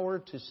power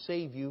to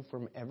save you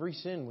from every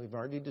sin, we've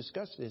already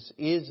discussed this,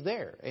 is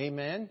there.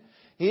 Amen?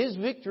 His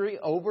victory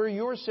over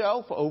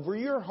yourself, over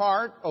your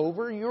heart,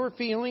 over your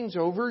feelings,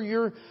 over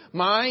your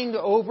mind,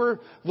 over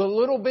the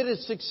little bit of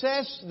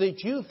success that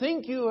you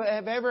think you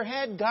have ever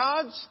had,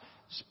 God's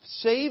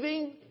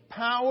saving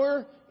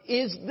power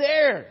is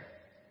there.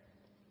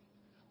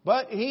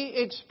 But He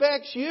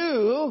expects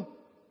you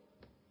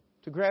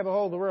to grab a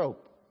hold of the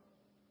rope.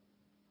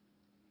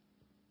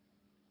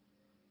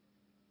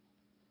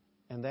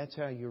 And that's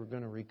how you're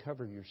going to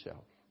recover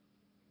yourself.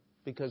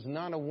 Because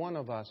not a one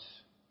of us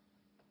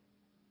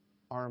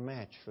are a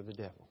match for the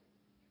devil.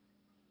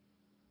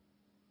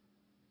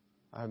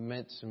 I've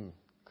met some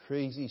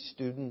crazy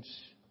students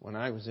when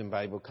I was in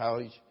Bible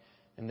college,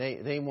 and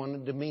they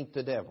wanted to meet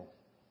the devil.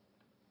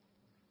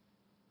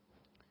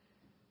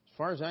 As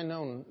far as I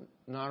know,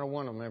 not a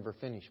one of them ever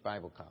finished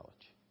Bible college.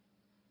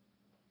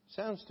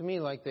 Sounds to me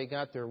like they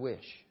got their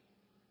wish.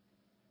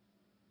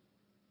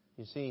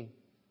 You see,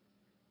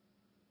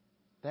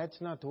 that's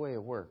not the way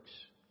it works.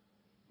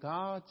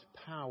 God's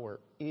power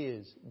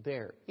is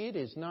there. It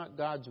is not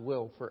God's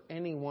will for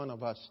any one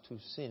of us to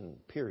sin,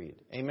 period.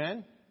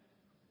 Amen?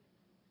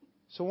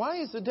 So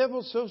why is the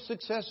devil so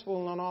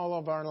successful in all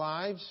of our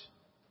lives?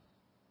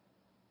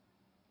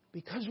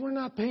 Because we're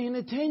not paying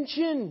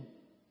attention.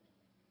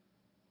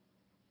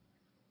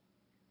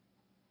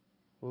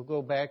 We'll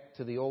go back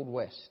to the Old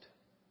West.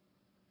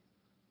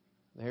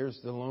 There's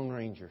the Lone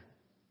Ranger.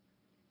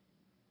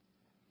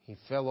 He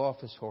fell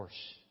off his horse,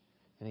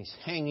 and he's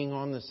hanging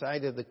on the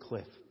side of the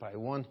cliff by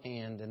one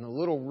hand, and a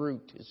little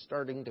root is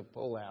starting to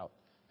pull out.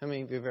 How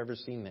many of you have ever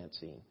seen that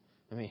scene?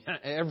 I mean,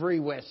 every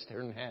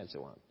Western has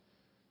one.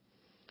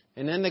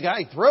 And then the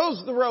guy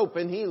throws the rope,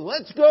 and he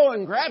lets go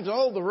and grabs a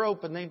hold of the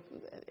rope, and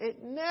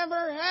it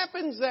never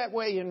happens that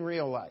way in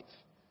real life.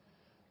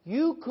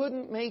 You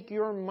couldn't make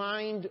your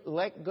mind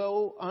let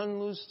go,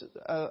 unloose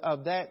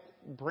of that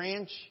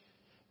branch.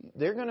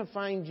 They're going to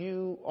find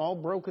you all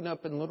broken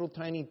up in little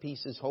tiny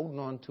pieces, holding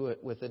on to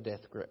it with a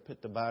death grip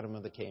at the bottom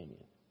of the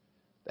canyon.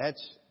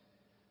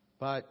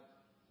 But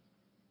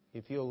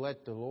if you'll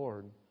let the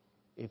Lord,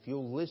 if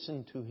you'll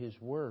listen to His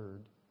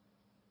Word,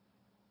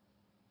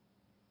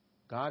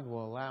 God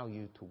will allow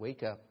you to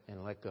wake up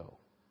and let go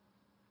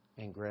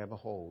and grab a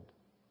hold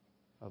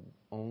of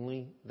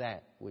only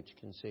that which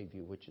can save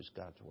you, which is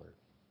God's Word.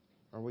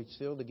 Are we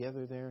still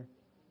together there?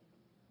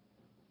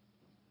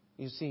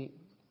 You see,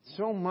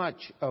 so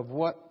much of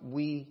what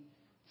we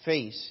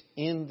face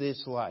in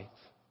this life,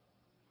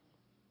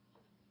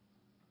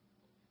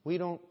 we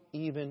don't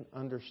even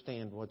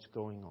understand what's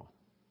going on.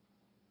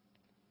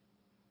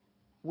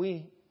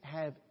 We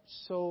have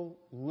so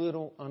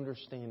little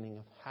understanding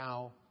of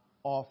how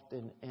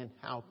often and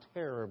how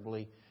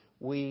terribly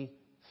we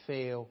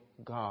fail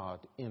God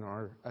in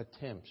our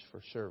attempts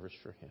for service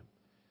for Him.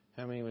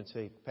 How many would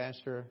say,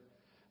 Pastor,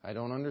 I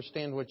don't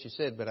understand what you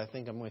said, but I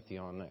think I'm with you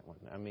on that one.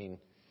 I mean,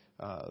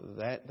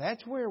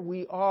 that's where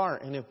we are.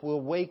 And if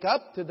we'll wake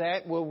up to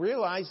that, we'll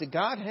realize that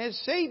God has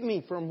saved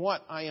me from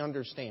what I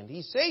understand.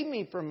 He saved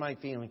me from my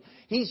feeling.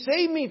 He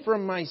saved me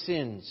from my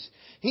sins.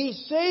 He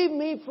saved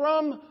me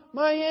from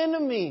my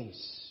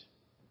enemies.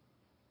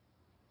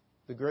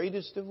 The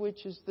greatest of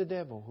which is the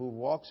devil, who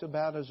walks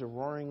about as a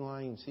roaring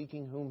lion,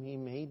 seeking whom he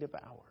may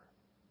devour.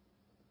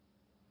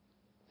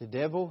 The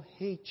devil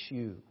hates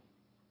you.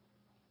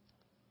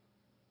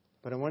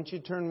 But I want you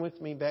to turn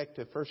with me back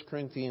to 1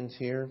 Corinthians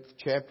here,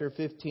 chapter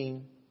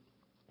 15.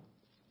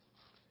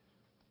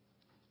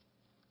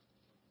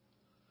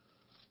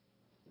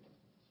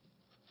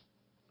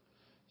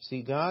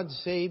 See, God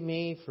saved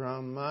me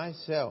from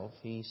myself.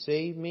 He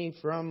saved me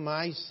from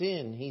my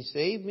sin. He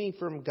saved me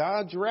from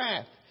God's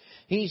wrath.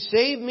 He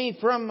saved me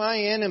from my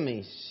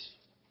enemies.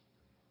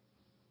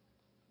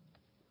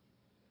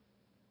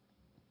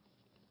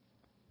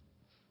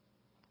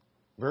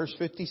 Verse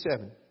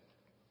 57.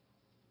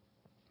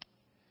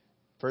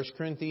 1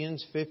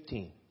 Corinthians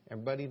 15.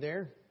 Everybody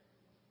there?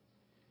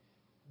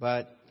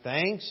 But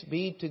thanks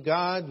be to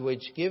God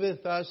which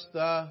giveth us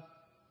the...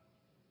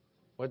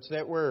 What's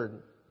that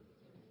word?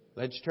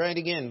 Let's try it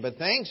again. But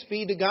thanks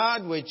be to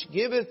God which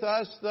giveth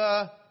us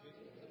the...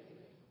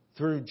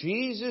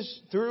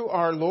 Through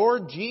our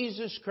Lord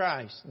Jesus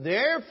Christ.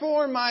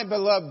 Therefore, my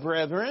beloved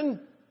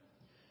brethren,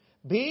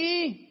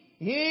 be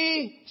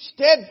ye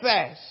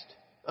steadfast,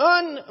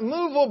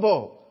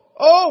 unmovable,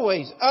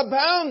 always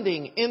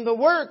abounding in the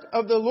work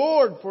of the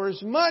Lord, for as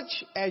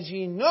much as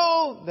ye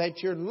know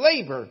that your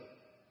labor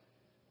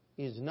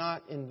is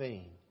not in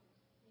vain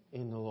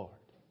in the Lord.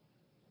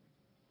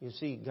 You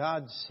see,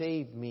 God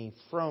saved me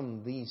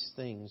from these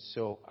things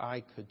so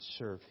I could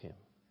serve Him.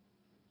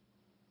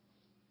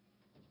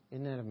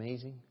 Isn't that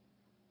amazing?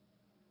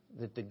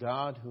 That the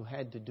God who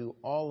had to do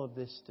all of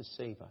this to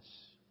save us,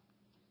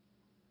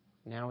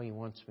 now He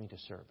wants me to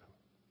serve Him.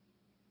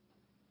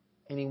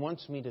 And He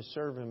wants me to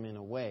serve Him in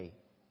a way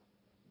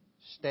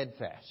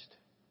steadfast.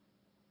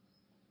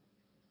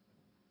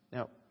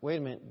 Now, wait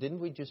a minute. Didn't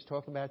we just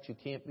talk about you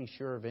can't be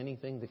sure of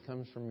anything that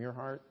comes from your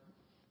heart?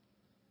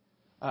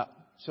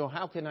 So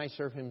how can I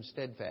serve Him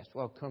steadfast?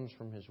 Well, it comes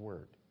from His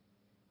Word.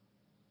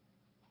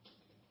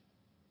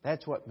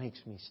 That's what makes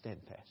me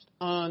steadfast.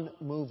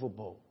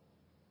 Unmovable.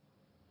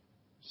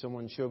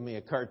 Someone showed me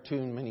a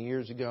cartoon many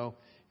years ago.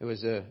 It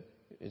was a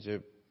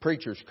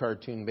preacher's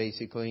cartoon,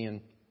 basically,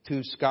 and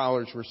two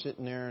scholars were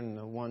sitting there, and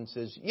the one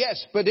says,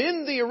 yes, but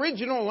in the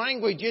original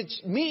language it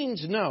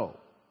means no.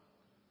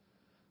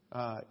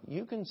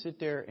 You can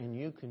sit there and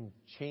you can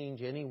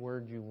change any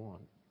word you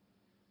want.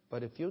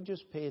 But if you'll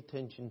just pay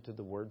attention to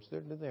the words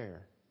that are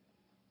there,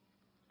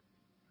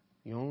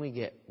 you only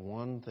get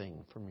one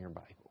thing from your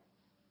Bible.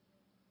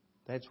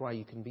 That's why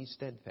you can be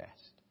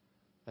steadfast.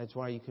 That's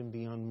why you can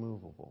be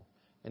unmovable.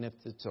 And if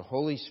it's the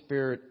Holy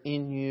Spirit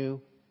in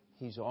you,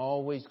 He's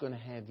always going to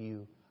have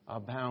you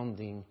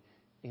abounding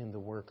in the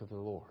work of the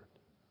Lord.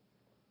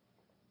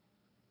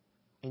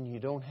 And you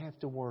don't have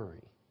to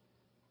worry.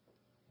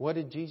 What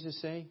did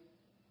Jesus say?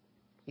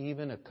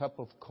 Even a cup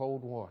of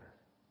cold water.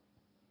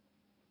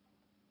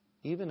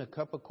 Even a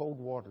cup of cold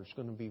water is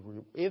going to be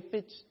real. If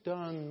it's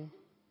done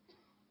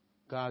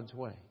God's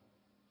way.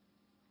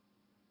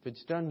 If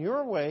it's done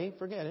your way,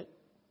 forget it.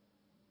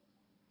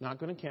 Not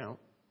going to count.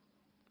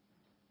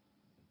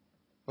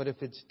 But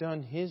if it's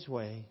done His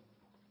way,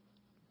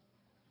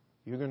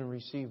 you're going to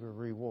receive a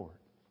reward.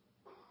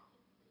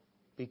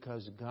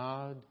 Because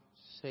God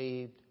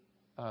saved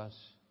us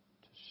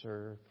to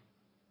serve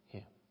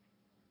Him.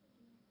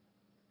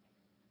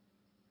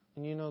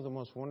 And you know the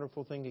most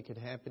wonderful thing that could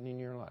happen in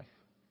your life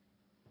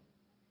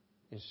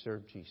is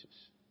serve Jesus.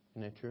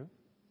 Isn't that true?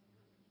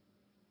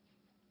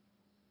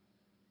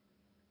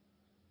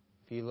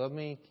 If you love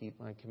me, keep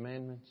my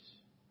commandments.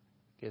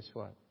 Guess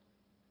what?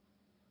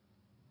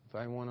 If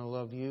I want to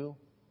love you,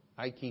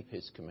 I keep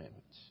His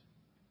commandments.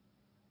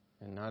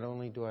 And not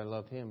only do I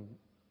love Him,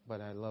 but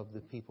I love the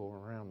people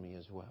around me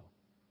as well.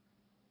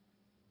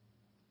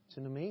 It's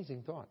an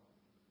amazing thought.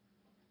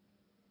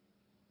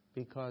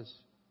 Because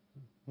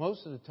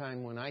most of the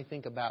time when I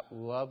think about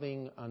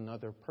loving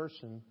another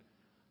person,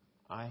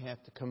 I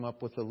have to come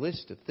up with a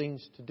list of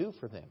things to do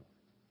for them.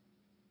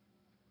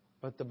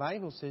 But the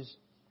Bible says,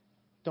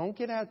 don't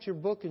get out your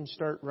book and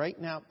start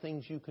writing out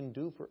things you can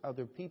do for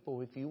other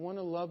people. If you want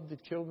to love the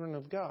children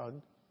of God,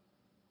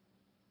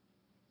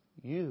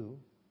 you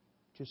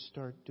just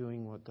start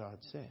doing what God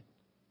said.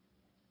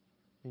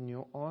 And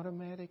you'll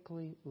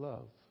automatically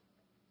love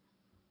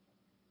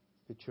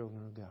the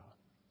children of God.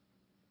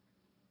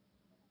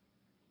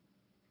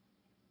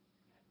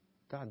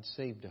 God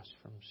saved us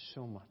from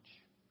so much.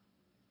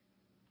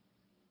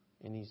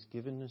 And He's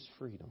given us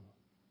freedom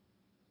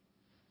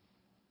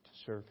to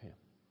serve Him.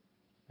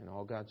 And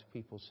all God's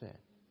people said.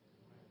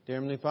 Dear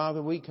Heavenly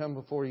Father, we come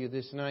before You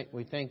this night.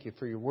 We thank You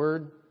for Your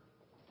Word.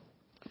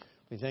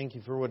 We thank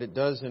You for what it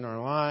does in our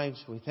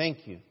lives. We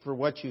thank You for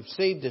what You've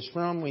saved us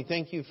from. We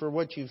thank You for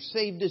what You've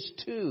saved us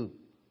to.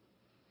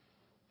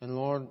 And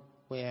Lord,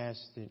 we ask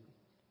that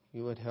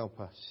You would help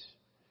us,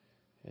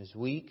 as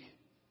weak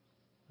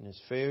and as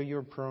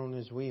failure-prone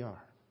as we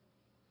are,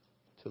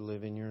 to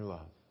live in Your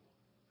love.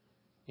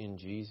 In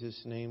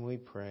Jesus' name we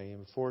pray.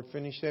 And before I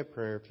finish that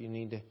prayer, if you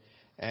need to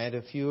add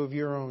a few of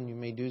your own, you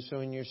may do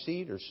so in your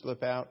seat or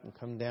slip out and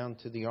come down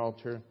to the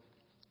altar.